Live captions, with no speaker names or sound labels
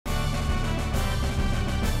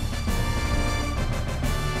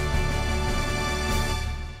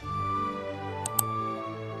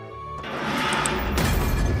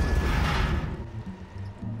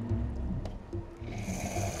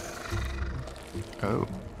Oh.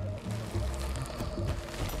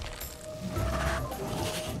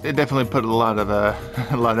 They definitely put a lot of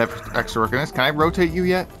extra work in this. Can I rotate you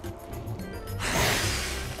yet?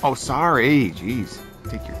 Oh, sorry. Jeez.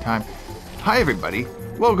 Take your time. Hi, everybody.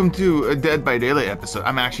 Welcome to a Dead by Daylight episode.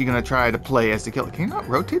 I'm actually going to try to play as the killer. Can you not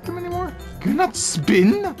rotate them anymore? Can you not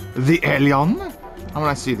spin the alien? How would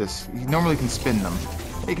I see this? You normally can spin them.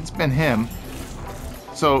 You can spin him.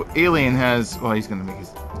 So, Alien has... Well, he's going to make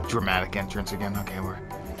his dramatic entrance again. Okay,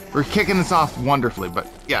 we're kicking this off wonderfully. But,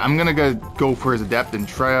 yeah, I'm going to go for his adept and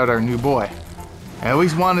try out our new boy. I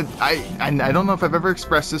always wanted... I don't know if I've ever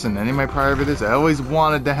expressed this in any of my prior videos. I always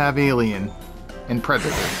wanted to have Alien in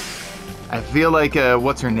Predator. I feel like,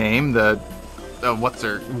 what's her name? What's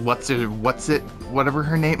it? Whatever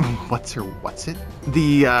her name. What's it?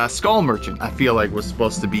 The, Skull Merchant, I feel like, was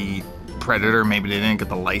supposed to be Predator. Maybe they didn't get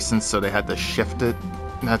the license, so they had to shift it.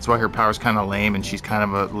 That's why her power's kind of lame, and she's kind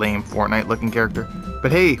of a lame Fortnite-looking character.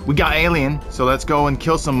 But hey, we got Alien, so let's go and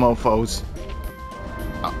kill some mofos.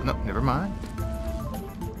 Oh, no, never mind.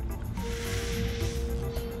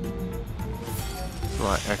 A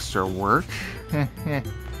lot of extra work.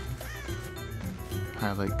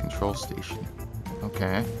 Highlight control station.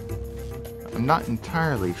 Okay. I'm not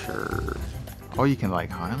entirely sure. Oh, you can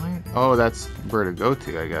like highlight? Oh, that's where to go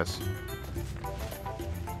to, I guess.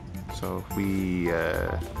 So if we,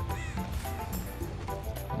 we're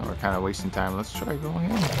kind of wasting time. Let's try going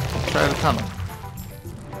in. Let's try the tunnel.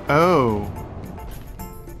 Oh.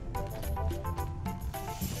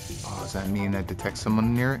 Oh, does that mean I detect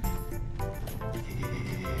someone near it?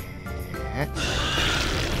 Yeah.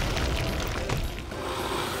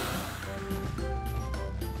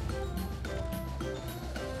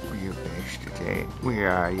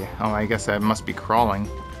 Where are you? Oh, I guess I must be crawling.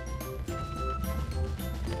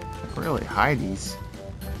 Really, Heidi's.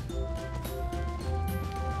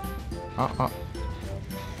 Oh,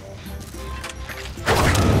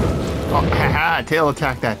 haha! Tail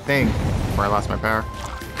attacked that thing before I lost my power.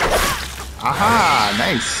 Aha!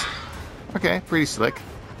 Nice! Okay, pretty slick.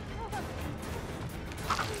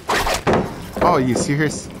 Oh, you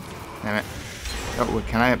serious? Damn it. Oh,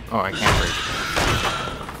 can I? Oh, I can't break it.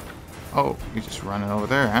 Oh, you're just running over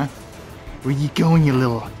there, huh? Where you going, you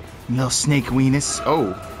little snake weenus?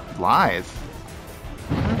 Oh, live.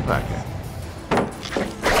 Okay.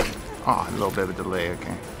 Oh, a little bit of a delay,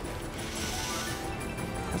 okay.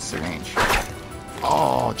 What's the range?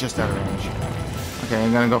 Oh, just out of range. Okay,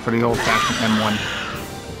 I'm gonna go for the old-fashioned M1.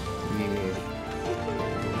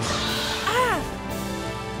 Yeah.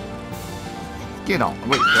 Get on.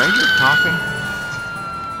 Wait, did I hear coughing?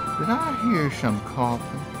 Did I hear some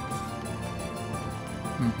coughing?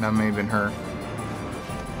 That may have been her.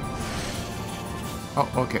 Oh,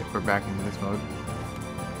 okay, we're back into this mode.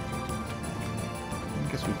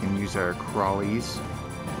 I guess we can use our crawlies.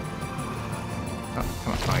 Oh,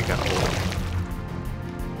 come on, oh, I got a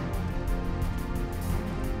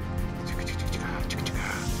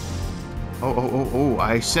hold. Oh,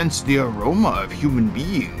 I sense the aroma of human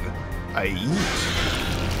being. I eat.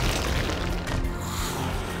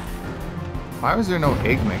 Why was there no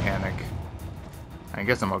egg mechanic? I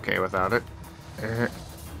guess I'm okay without it.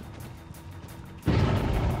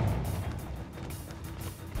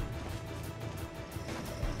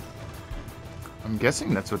 I'm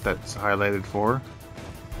guessing that's what that's highlighted for.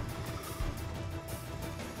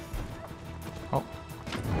 Oh.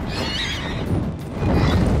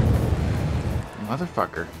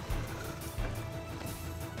 Motherfucker.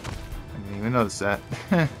 I didn't even notice that.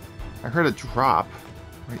 I heard a drop.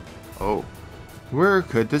 Wait. Oh. Where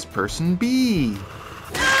could this person be?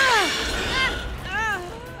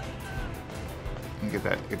 Get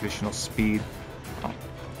that additional speed. Oh.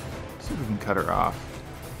 Let's see if we can cut her off.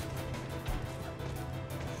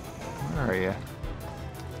 Where are you?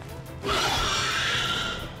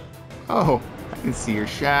 Oh, I can see your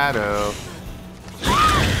shadow.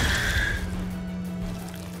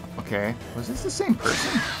 Okay, was this the same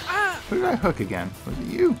person? Who did I hook again? Was it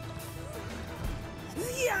you?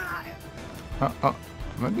 Oh,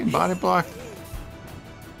 am I being body blocked?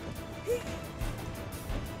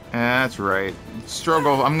 That's right.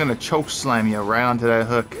 Struggle, I'm gonna choke slam you right onto that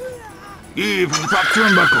hook. From the top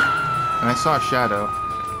turnbuckle! And I saw a shadow.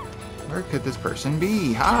 Where could this person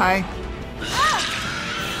be? Hi!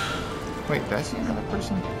 Wait, did I see another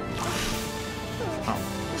person? Oh,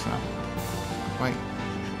 it's not. Wait.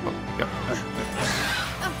 Oh, yep.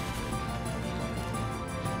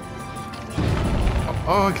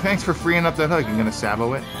 Oh, thanks for freeing up that hook. You gonna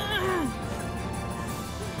sabo it?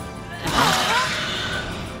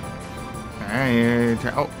 Alright,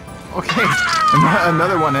 oh, okay.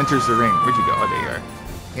 Another one enters the ring. Where'd you go? Oh, there you are.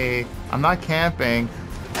 Hey, I'm not camping.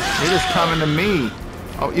 You're just coming to me.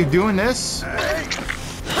 Oh, you doing this?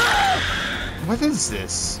 What is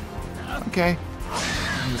this? Okay.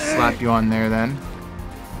 I'm gonna slap you on there then.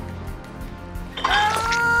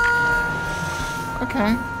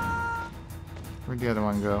 Okay. Where'd the other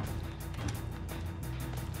one go?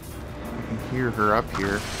 I can hear her up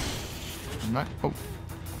here. I'm not. Oh.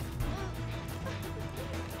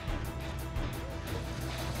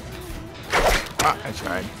 Ah, I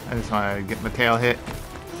tried. I just wanted to get my tail hit.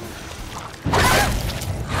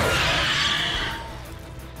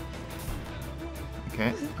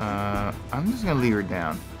 Okay, I'm just gonna leave her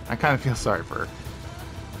down. I kind of feel sorry for her.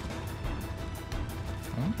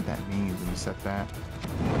 I wonder what that means when you set that.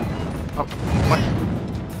 Oh, what?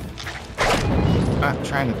 I'm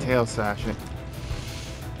trying to tail sash it.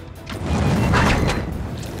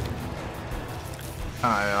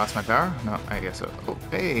 I lost my power? No, I guess so. Oh,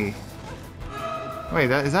 hey. Wait,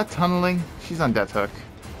 is that tunneling? She's on death hook.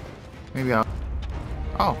 Maybe I'll...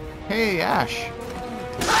 Oh, hey, Ash.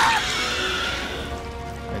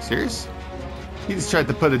 Are you serious? He just tried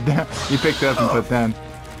to put it down. You picked it up and put it down.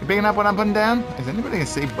 You picking up what I'm putting down? Is anybody gonna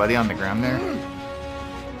say Buddy on the ground there?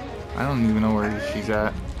 I don't even know where she's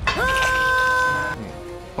at.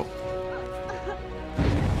 Oh.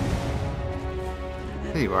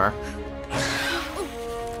 There you are.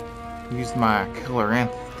 Used my killer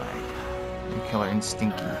killer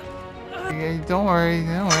instinct. Yeah, don't worry.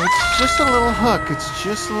 It's just a little hook. It's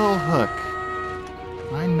just a little hook.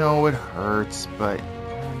 I know it hurts, but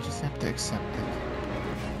you just have to accept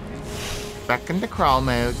it. Back into crawl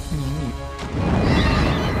mode.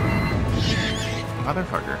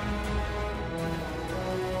 Motherfucker.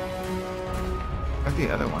 Where'd the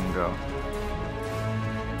other one go?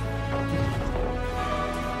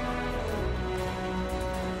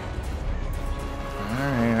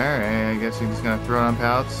 Alright. I guess we're just gonna throw it on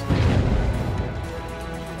pallets.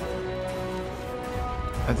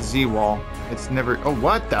 That's Z-wall. It's never... Oh,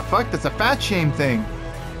 what the fuck? That's a fat shame thing.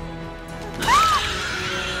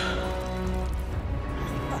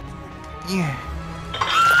 Yeah.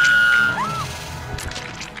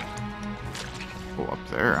 Oh, up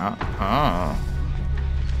there, huh? Oh.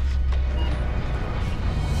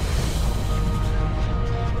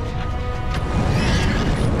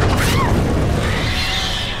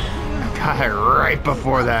 Got it right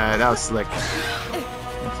before that. That was slick.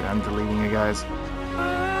 Okay, I'm deleting you guys.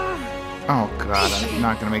 Oh god, I'm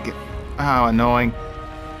not gonna make it. Oh, annoying.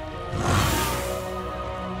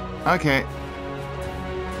 Okay.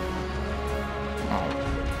 Oh.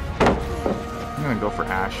 I'm gonna go for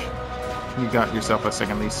Ash. You got yourself a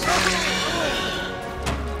second lease.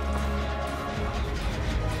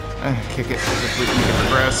 Kick it if we can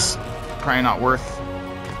progress. Probably not worth.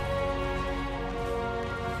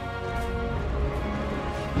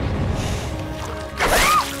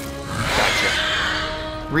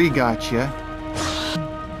 Re-gotcha.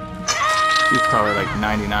 She's probably like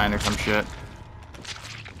 99 or some shit.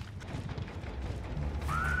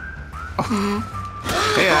 Oh.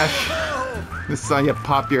 Hey Ash. Just saw you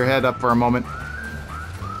pop your head up for a moment.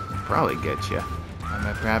 Probably get you. I'm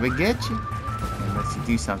gonna probably get you. Unless you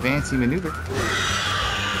do some fancy maneuver.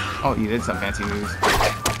 Oh, you did some fancy moves.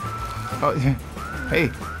 Oh, hey,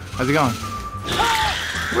 how's it going?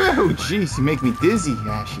 Whoa, jeez, you make me dizzy,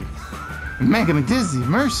 Ashy. You're making me dizzy,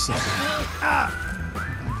 mercy. I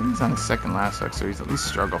think he's on his second last hook, so he's at least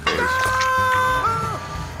struggle phase.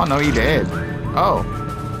 Oh no, he did. Oh,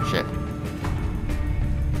 shit.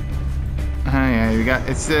 Yeah, you got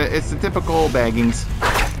it's the typical baggings.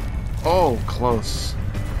 Oh, close.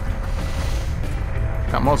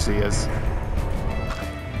 Got most of his.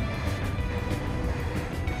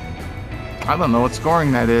 I don't know what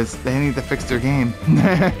scoring that is. They need to fix their game.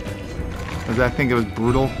 Because I think it was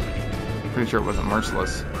brutal. Pretty sure it wasn't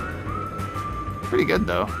merciless. Pretty good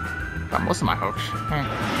though. Got most of my hooks.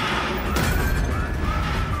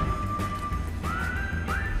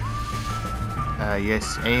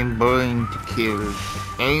 Yes, aim bowling to kill.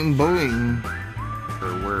 Aim bowling.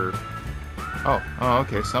 Or word. Oh,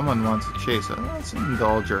 okay. Someone wants to chase it. Let's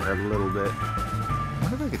indulge her a little bit. I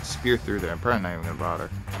wonder if I could spear through there. I'm probably not even gonna bother.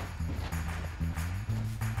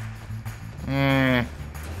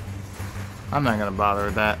 I'm not gonna bother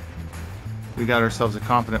with that. We got ourselves a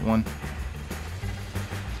competent one.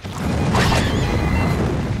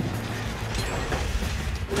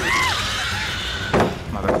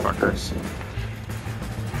 Motherfuckers.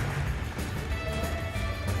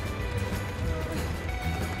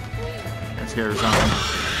 Let's get her something.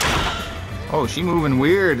 Oh, she moving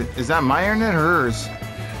weird. Is that my internet or hers?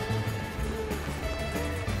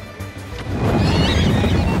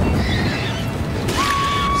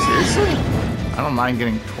 honestly, I don't mind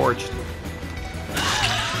getting torched.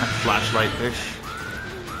 That flashlight fish.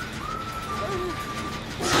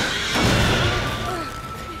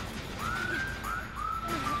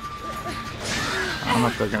 I don't know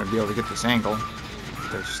if they're going to be able to get this angle.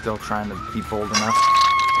 They're still trying to be bold enough.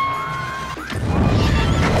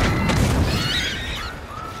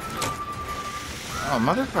 Oh,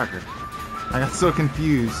 motherfucker. I got so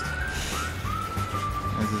confused.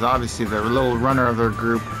 This is obviously the little runner of their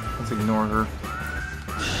group. Let's ignore her.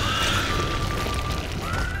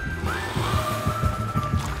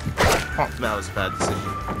 Oh, that was a bad decision.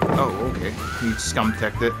 Oh, okay. You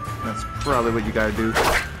scum-teched it. That's probably what you gotta do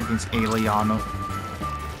against Aliano.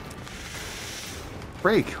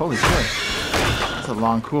 Break! Holy shit. That's a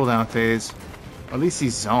long cooldown phase. At least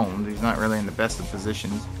he's zoned. He's not really in the best of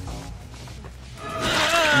positions.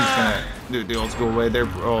 I'm just gonna do it the old school way.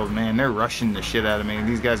 Oh man, they're rushing the shit out of me.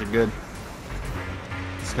 These guys are good.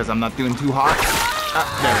 It's because I'm not doing too hot. Ah,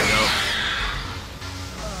 there we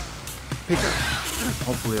go. Pick up.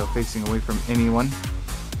 Hopefully I'm facing away from anyone.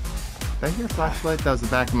 Did I hear a flashlight? That was the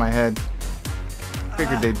back of my head.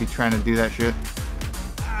 Figured they'd be trying to do that shit.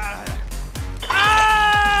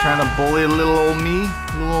 Trying to bully little old me,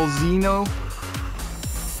 little old Xeno.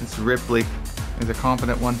 It's Ripley. He's a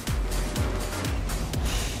competent one.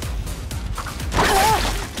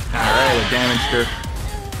 Alright, I damaged her.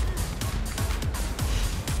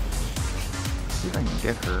 Let's see if I can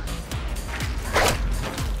get her.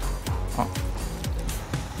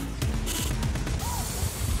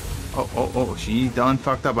 Oh, she done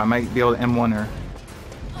fucked up. I might be able to M1 her.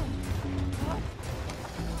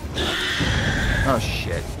 Oh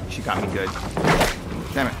shit, she got me good.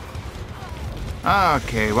 Damn it.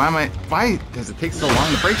 Okay, why does it take so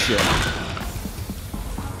long to break shit?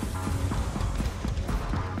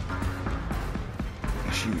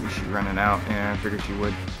 Is she running out? Yeah, I figured she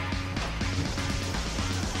would.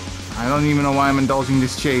 I don't even know why I'm indulging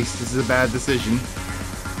this chase. This is a bad decision.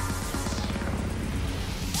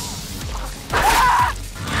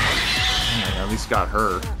 At least got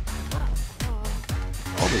her.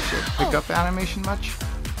 Holy shit. Pick up animation much?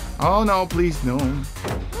 Oh no, please, no.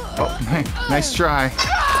 Oh, nice try.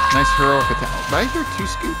 Nice heroic attack. Did I hear two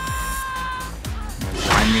scoop?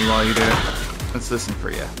 Find me while you do it. Let's listen for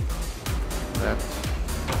you. Left.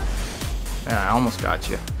 Yeah, I almost got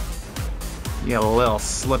you. You little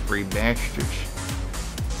slippery bastards.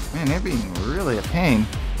 Man, they're being really a pain.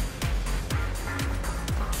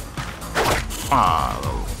 Ah.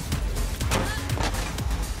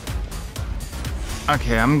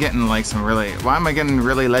 Okay, I'm getting like some really... Why am I getting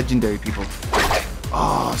really legendary people?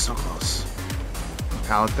 Oh, so close.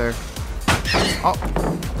 Pallet there. Oh.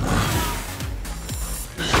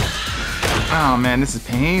 Oh man, this is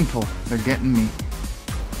painful. They're getting me.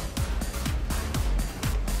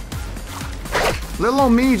 Little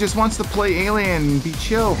old me just wants to play alien and be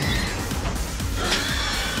chill.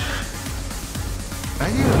 Did I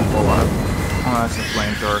hear it blow up? Oh, that's a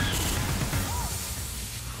flamethrower.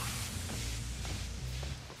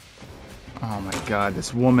 Oh my god,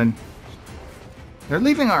 this woman. They're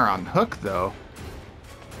leaving her on hook, though.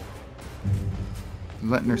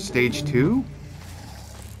 Letting her stage 2?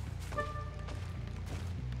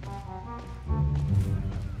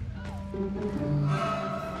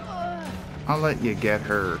 I'll let you get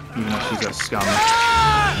her, even though she's a scum.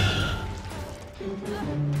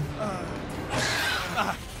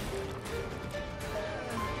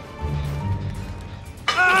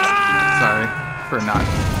 Sorry for not...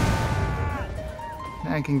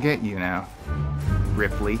 I can get you now,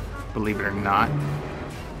 Ripley, believe it or not.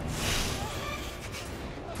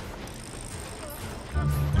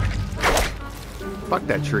 Fuck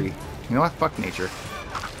that tree. You know what? Fuck nature.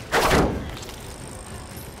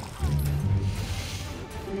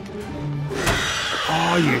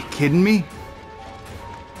 Oh, you're kidding me?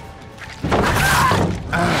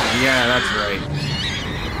 Yeah, that's right.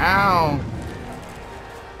 Ow!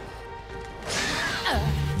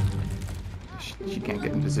 She can't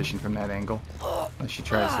get in position from that angle. Unless she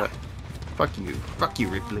tries that. Fuck you. Fuck you,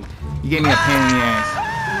 Ripley. You gave me a pain in the ass.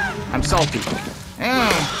 I'm salty.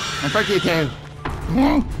 And fuck you too.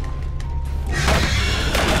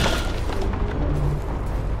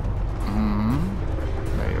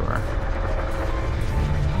 There you are.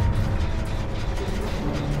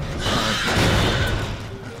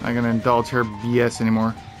 Not gonna indulge her BS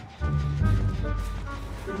anymore.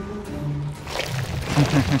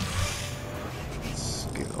 Let's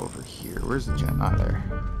get over here. Where's the gem? Ah, there.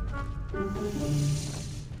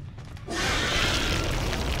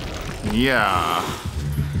 Yeah.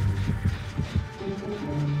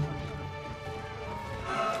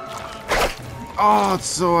 Oh, it's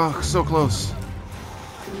so close.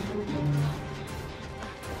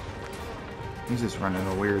 He's just running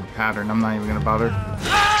a weird pattern. I'm not even gonna bother.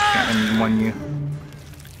 Can't M1 you.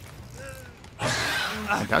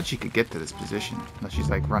 I doubt she could get to this position unless she's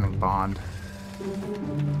like running Bond.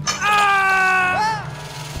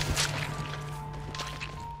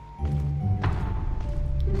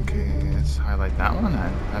 Okay, let's highlight that one.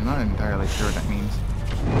 I'm not entirely sure what that means.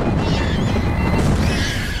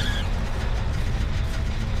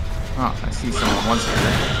 Oh, I see someone once here.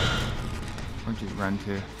 Where'd you run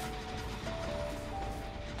to?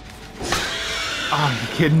 Oh, are you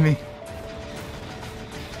kidding me?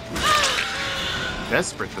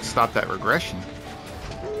 Desperate to stop that regression.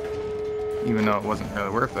 Even though it wasn't really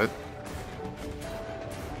worth it.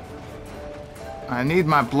 I need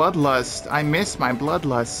my bloodlust. I miss my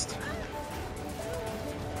bloodlust.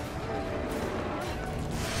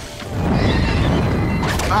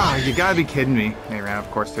 Ah, you gotta be kidding me. They ran, of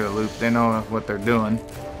course, through the loop. They know what they're doing.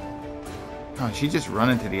 Oh, she just run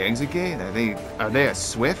into the exit gate? Are they a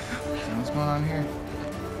Swift? Is that what's going on here?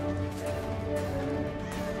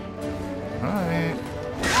 Alright.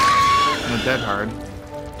 I'm dead hard.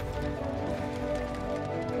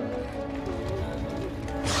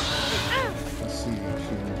 Let's see if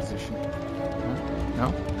she's in position.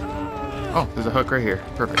 No? Oh, there's a hook right here.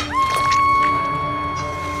 Perfect.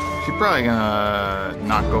 She's probably gonna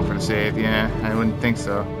not go for the save. Yeah, I wouldn't think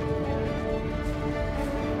so.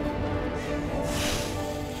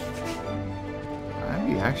 I'd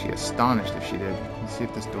be actually astonished if she did. Let's see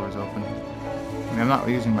if this door's open. I mean, I'm not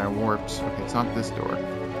using my warps. Okay, it's not this door.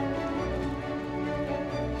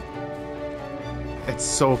 It's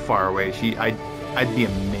so far away. I'd be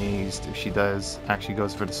amazed if she actually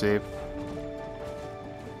goes for the save.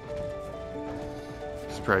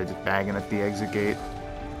 She's probably just bagging at the exit gate.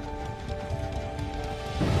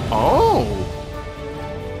 Oh!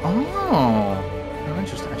 Oh,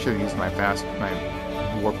 interesting. I should have used my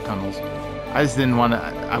warp tunnels. I just didn't want to.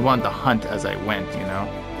 I wanted to hunt as I went, you know.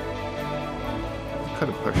 Could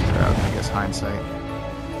have pushed her out, I guess, hindsight.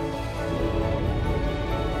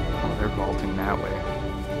 Oh, they're vaulting that way.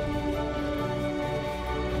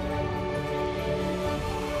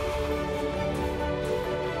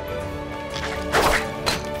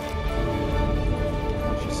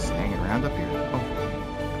 Oh, she's just hanging around up here. Oh.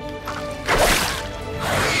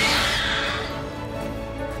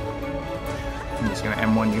 I'm just gonna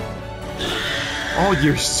M1 you. Oh,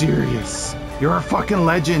 you're serious. You're a fucking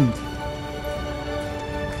legend.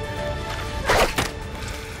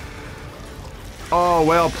 Oh,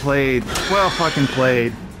 well played. Well fucking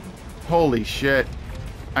played. Holy shit.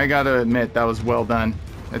 I gotta admit, that was well done.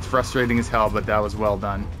 It's frustrating as hell, but that was well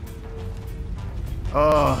done.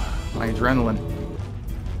 Oh, my adrenaline.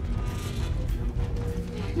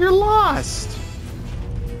 You're lost.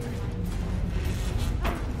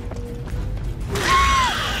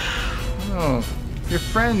 Oh, your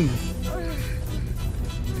friend.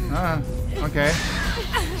 Okay.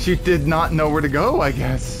 She did not know where to go, I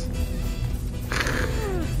guess.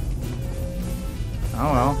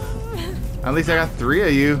 Oh well. At least I got 3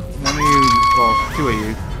 of you. One of you, well, 2 of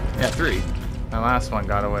you. Yeah, 3. My last one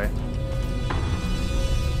got away.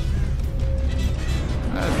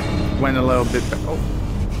 Went a little bit back. Oh.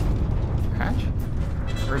 Hatch?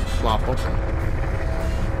 Or flop open.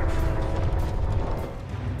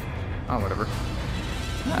 Oh, whatever.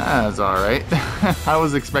 That's alright. I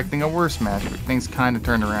was expecting a worse match, but things kind of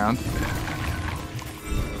turned around.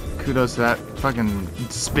 Kudos to that fucking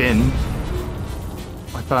spin.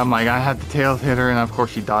 I thought I had the tail hit her, and of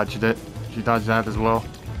course she dodged it. She dodged that as well.